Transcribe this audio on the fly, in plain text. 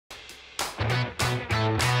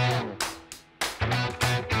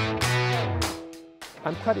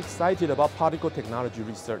I'm quite excited about particle technology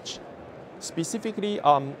research. Specifically,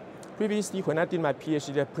 previously when I did my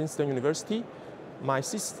PhD at Princeton University, my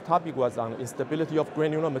thesis topic was on instability of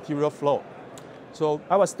granular material flow. So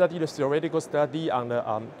I was studying the theoretical study on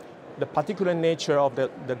the particular nature of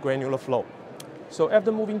the granular flow. So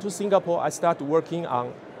after moving to Singapore, I started working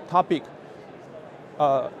on topic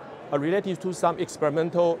related to some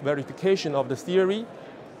experimental verification of the theory.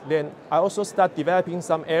 Then I also start developing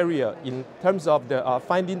some area in terms of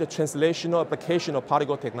finding the translational application of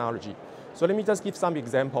particle technology. So let me just give some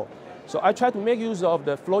example. So I try to make use of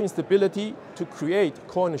the flow instability to create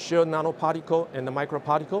core and shell nanoparticle and the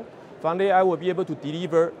microparticle. From there, I will be able to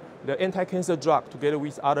deliver the anti-cancer drug together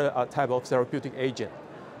with other type of therapeutic agent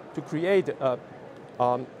to create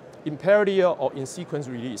in parallel or in sequence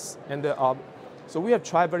release. And so we have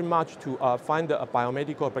tried very much to find a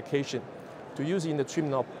biomedical application to use in the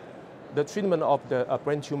treatment of the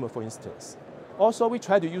brain tumor, for instance. Also, we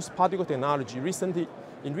try to use particle technology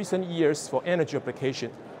in recent years for energy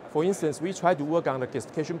application. For instance, we try to work on the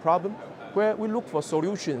gasification problem, where we look for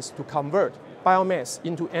solutions to convert biomass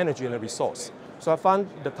into energy and a resource. So I found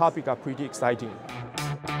the topic are pretty exciting.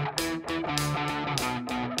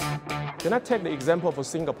 Can I take the example for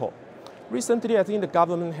Singapore? Recently, I think the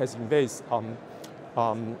government has invested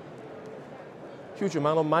huge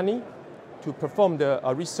amount of money to perform the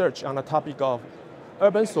research on the topic of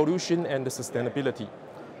urban solution and the sustainability.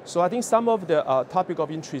 So I think some of the topic of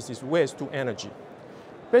interest is waste to energy.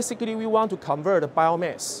 Basically, we want to convert the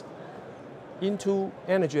biomass into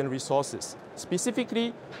energy and resources.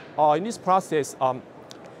 Specifically, in this process,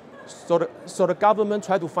 so the government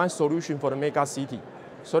try to find solution for the mega city,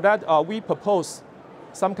 so that we propose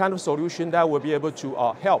some kind of solution that will be able to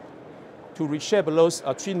help to reshape those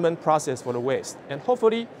treatment process for the waste. And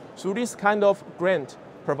hopefully, through this kind of grant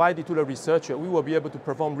provided to the researcher, we will be able to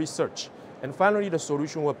perform research. And finally, the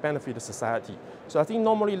solution will benefit the society. So I think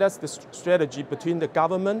normally that's the strategy between the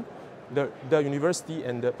government, the university,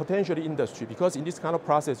 and the potentially industry, because in this kind of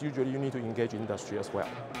process, usually you need to engage industry as well.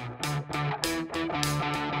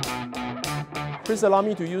 Please allow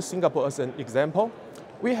me to use Singapore as an example.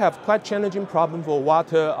 We have quite challenging problem for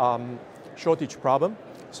water shortage problem.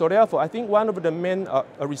 So therefore, I think one of the main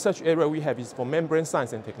research area we have is for membrane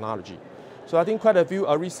science and technology. So I think quite a few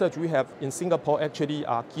research we have in Singapore actually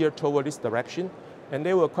are geared toward this direction, and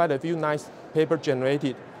there were quite a few nice papers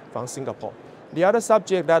generated from Singapore. The other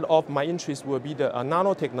subject that of my interest will be the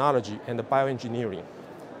nanotechnology and the bioengineering.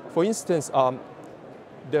 For instance,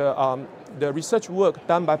 the research work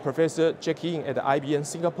done by Professor Chi-Hwa Wang at the IBM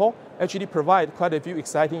Singapore actually provide quite a few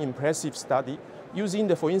exciting, impressive study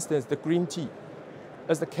using, for instance, the green tea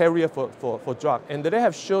as the carrier for drug. And they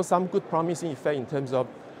have shown some good promising effect in terms of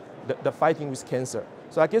the fighting with cancer.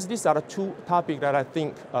 So I guess these are the two topics that I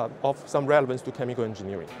think of some relevance to chemical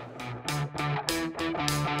engineering.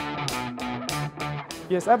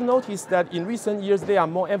 Yes, I've noticed that in recent years there are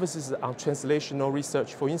more emphasis on translational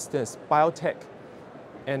research. For instance, biotech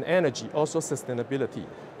and energy, also sustainability.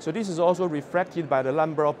 So this is also reflected by the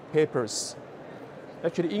number of papers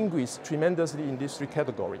actually increased tremendously in these three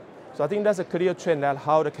categories. So I think that's a clear trend that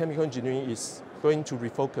how the chemical engineering is going to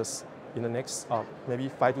refocus in the next maybe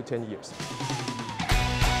 5 to 10 years.